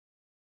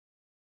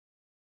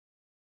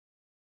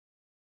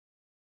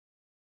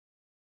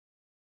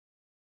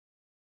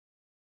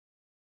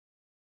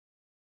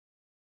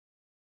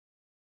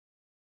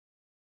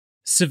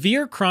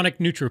Severe chronic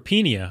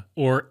neutropenia,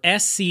 or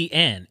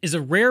SCN, is a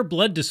rare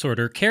blood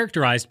disorder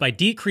characterized by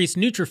decreased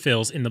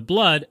neutrophils in the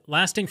blood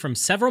lasting from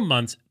several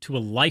months to a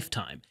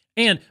lifetime,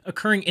 and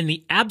occurring in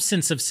the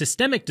absence of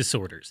systemic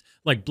disorders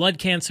like blood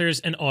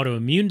cancers and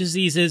autoimmune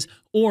diseases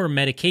or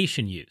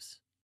medication use.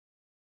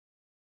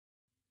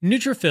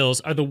 Neutrophils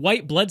are the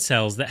white blood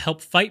cells that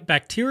help fight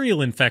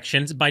bacterial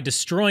infections by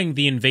destroying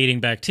the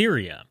invading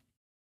bacteria.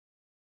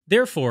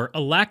 Therefore,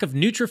 a lack of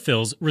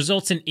neutrophils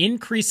results in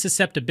increased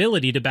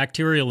susceptibility to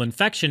bacterial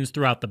infections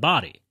throughout the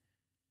body.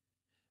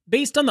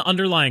 Based on the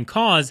underlying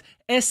cause,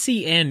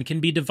 SCN can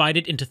be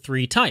divided into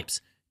three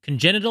types: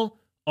 congenital,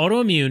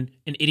 autoimmune,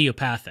 and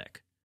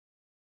idiopathic.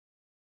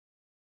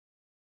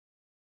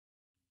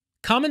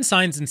 Common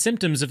signs and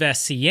symptoms of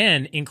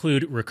SCN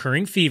include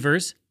recurring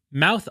fevers,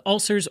 mouth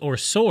ulcers or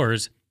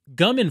sores,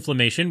 gum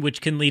inflammation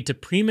which can lead to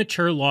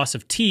premature loss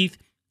of teeth,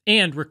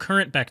 and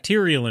recurrent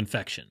bacterial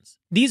infections.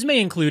 These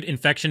may include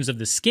infections of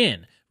the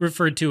skin,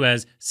 referred to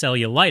as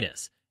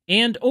cellulitis,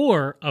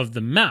 and/or of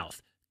the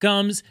mouth,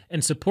 gums,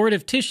 and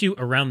supportive tissue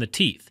around the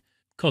teeth,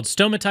 called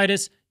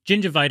stomatitis,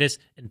 gingivitis,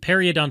 and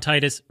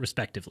periodontitis,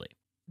 respectively.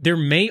 There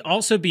may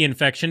also be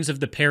infections of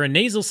the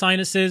paranasal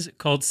sinuses,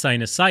 called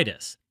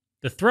sinusitis,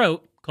 the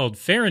throat, called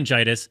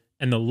pharyngitis,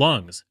 and the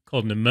lungs,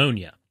 called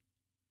pneumonia.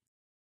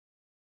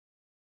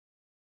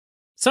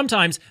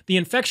 Sometimes, the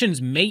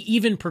infections may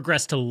even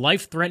progress to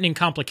life-threatening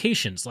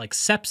complications like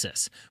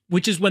sepsis,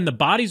 which is when the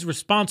body's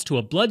response to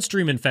a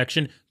bloodstream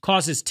infection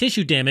causes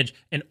tissue damage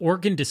and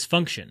organ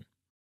dysfunction.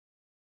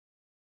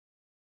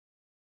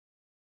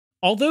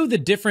 Although the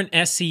different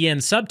SCN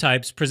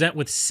subtypes present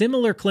with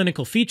similar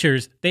clinical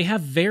features, they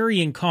have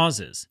varying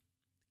causes.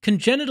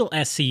 Congenital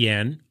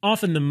SCN,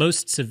 often the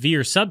most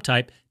severe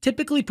subtype,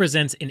 typically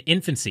presents in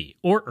infancy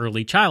or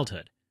early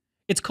childhood.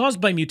 It's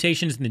caused by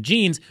mutations in the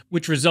genes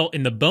which result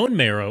in the bone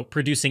marrow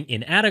producing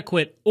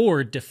inadequate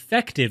or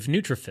defective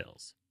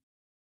neutrophils.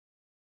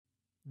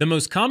 The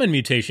most common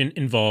mutation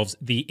involves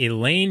the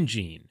ELANE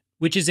gene,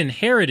 which is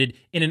inherited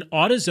in an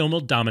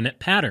autosomal dominant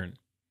pattern.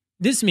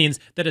 This means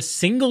that a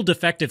single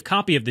defective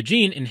copy of the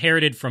gene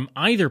inherited from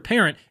either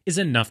parent is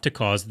enough to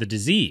cause the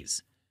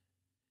disease.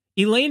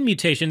 ELANE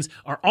mutations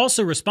are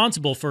also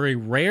responsible for a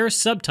rare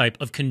subtype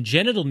of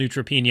congenital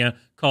neutropenia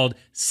called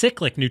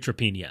cyclic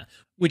neutropenia,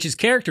 which is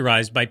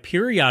characterized by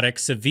periodic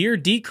severe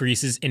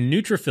decreases in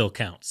neutrophil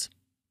counts.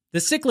 The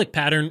cyclic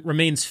pattern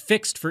remains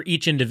fixed for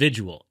each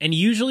individual and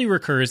usually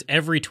recurs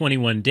every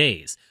 21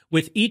 days,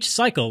 with each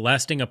cycle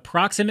lasting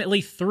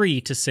approximately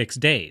 3 to 6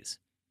 days.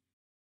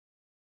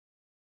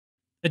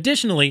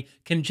 Additionally,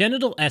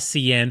 congenital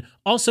SCN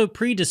also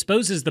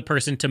predisposes the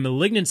person to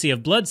malignancy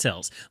of blood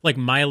cells like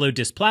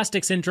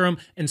myelodysplastic syndrome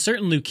and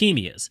certain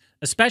leukemias,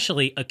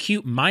 especially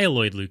acute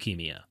myeloid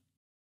leukemia.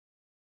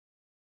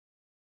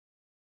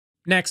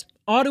 Next,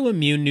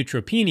 autoimmune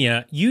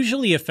neutropenia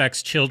usually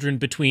affects children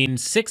between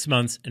 6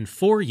 months and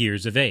 4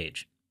 years of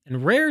age,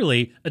 and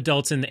rarely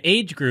adults in the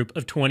age group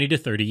of 20 to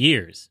 30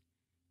 years.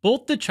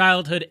 Both the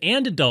childhood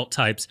and adult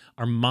types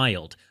are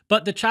mild,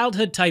 but the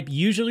childhood type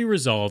usually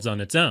resolves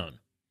on its own.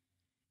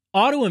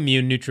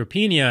 Autoimmune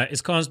neutropenia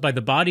is caused by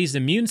the body's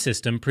immune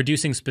system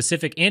producing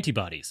specific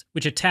antibodies,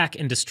 which attack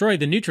and destroy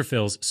the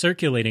neutrophils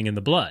circulating in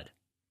the blood.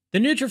 The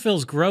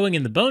neutrophils growing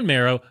in the bone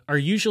marrow are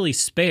usually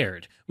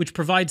spared, which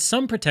provides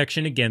some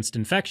protection against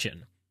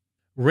infection.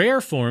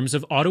 Rare forms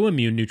of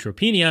autoimmune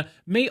neutropenia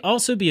may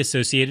also be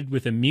associated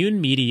with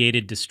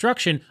immune-mediated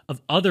destruction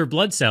of other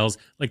blood cells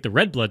like the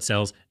red blood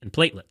cells and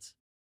platelets.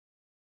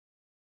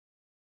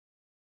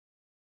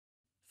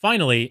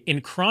 Finally,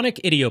 in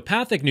chronic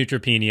idiopathic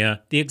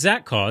neutropenia, the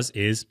exact cause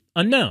is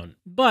unknown,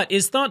 but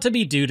is thought to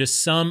be due to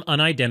some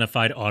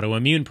unidentified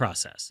autoimmune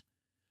process.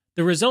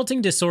 The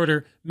resulting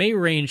disorder may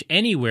range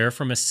anywhere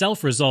from a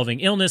self-resolving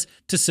illness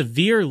to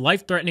severe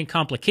life-threatening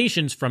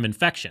complications from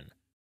infection.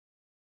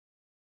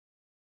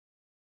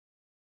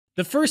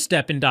 The first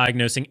step in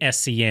diagnosing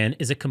SCN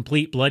is a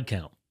complete blood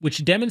count,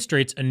 which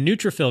demonstrates a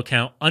neutrophil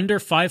count under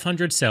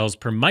 500 cells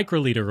per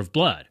microliter of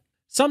blood,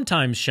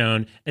 sometimes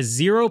shown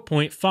as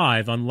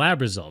 0.5 on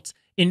lab results,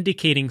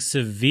 indicating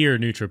severe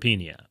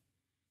neutropenia.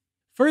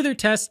 Further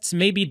tests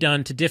may be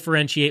done to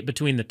differentiate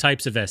between the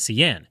types of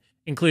SCN,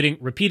 including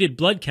repeated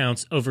blood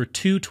counts over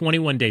 2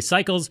 21-day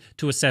cycles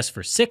to assess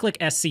for cyclic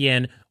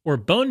SCN, or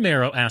bone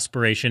marrow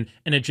aspiration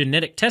and a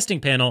genetic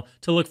testing panel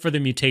to look for the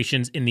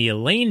mutations in the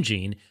ELANE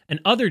gene and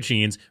other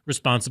genes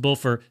responsible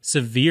for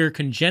severe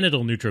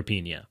congenital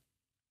neutropenia.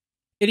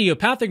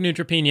 Idiopathic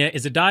neutropenia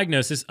is a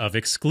diagnosis of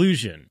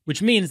exclusion,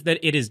 which means that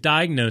it is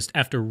diagnosed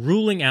after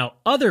ruling out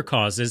other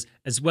causes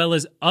as well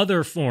as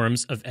other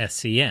forms of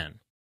SCN.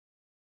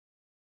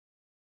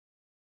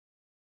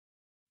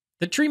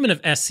 The treatment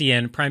of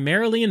SCN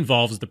primarily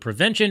involves the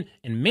prevention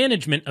and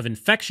management of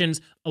infections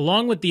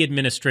along with the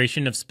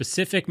administration of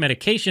specific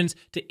medications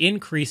to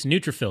increase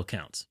neutrophil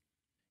counts.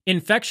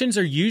 Infections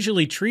are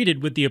usually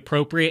treated with the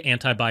appropriate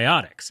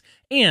antibiotics,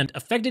 and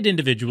affected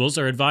individuals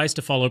are advised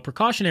to follow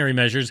precautionary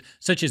measures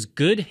such as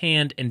good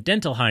hand and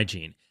dental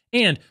hygiene,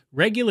 and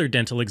regular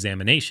dental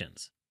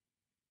examinations.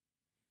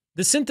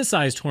 The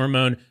synthesized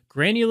hormone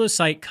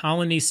granulocyte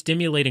colony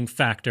stimulating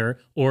factor,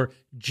 or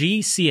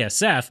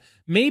GCSF,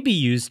 may be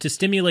used to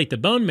stimulate the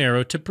bone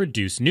marrow to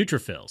produce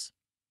neutrophils.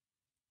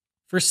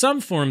 For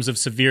some forms of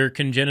severe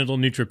congenital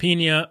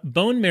neutropenia,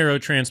 bone marrow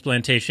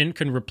transplantation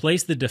can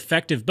replace the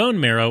defective bone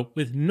marrow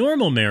with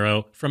normal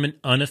marrow from an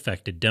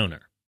unaffected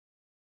donor.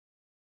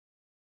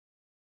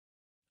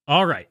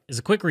 Alright, as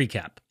a quick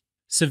recap.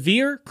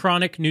 Severe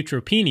chronic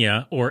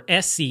neutropenia, or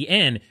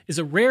SCN, is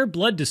a rare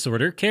blood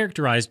disorder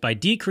characterized by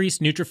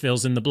decreased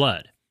neutrophils in the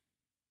blood.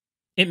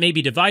 It may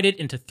be divided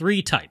into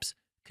three types: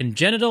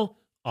 congenital,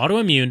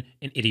 autoimmune,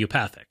 and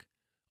idiopathic,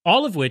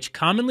 all of which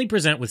commonly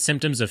present with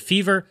symptoms of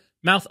fever,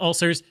 mouth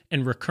ulcers,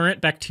 and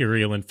recurrent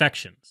bacterial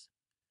infections.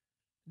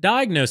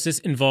 Diagnosis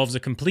involves a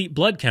complete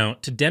blood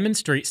count to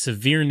demonstrate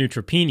severe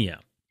neutropenia,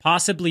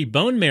 possibly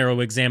bone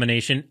marrow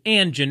examination,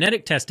 and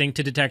genetic testing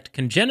to detect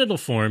congenital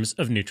forms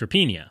of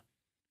neutropenia.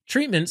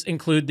 Treatments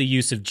include the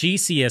use of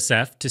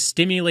GCSF to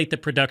stimulate the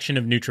production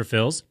of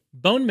neutrophils,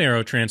 bone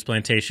marrow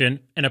transplantation,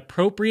 and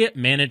appropriate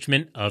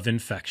management of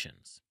infection.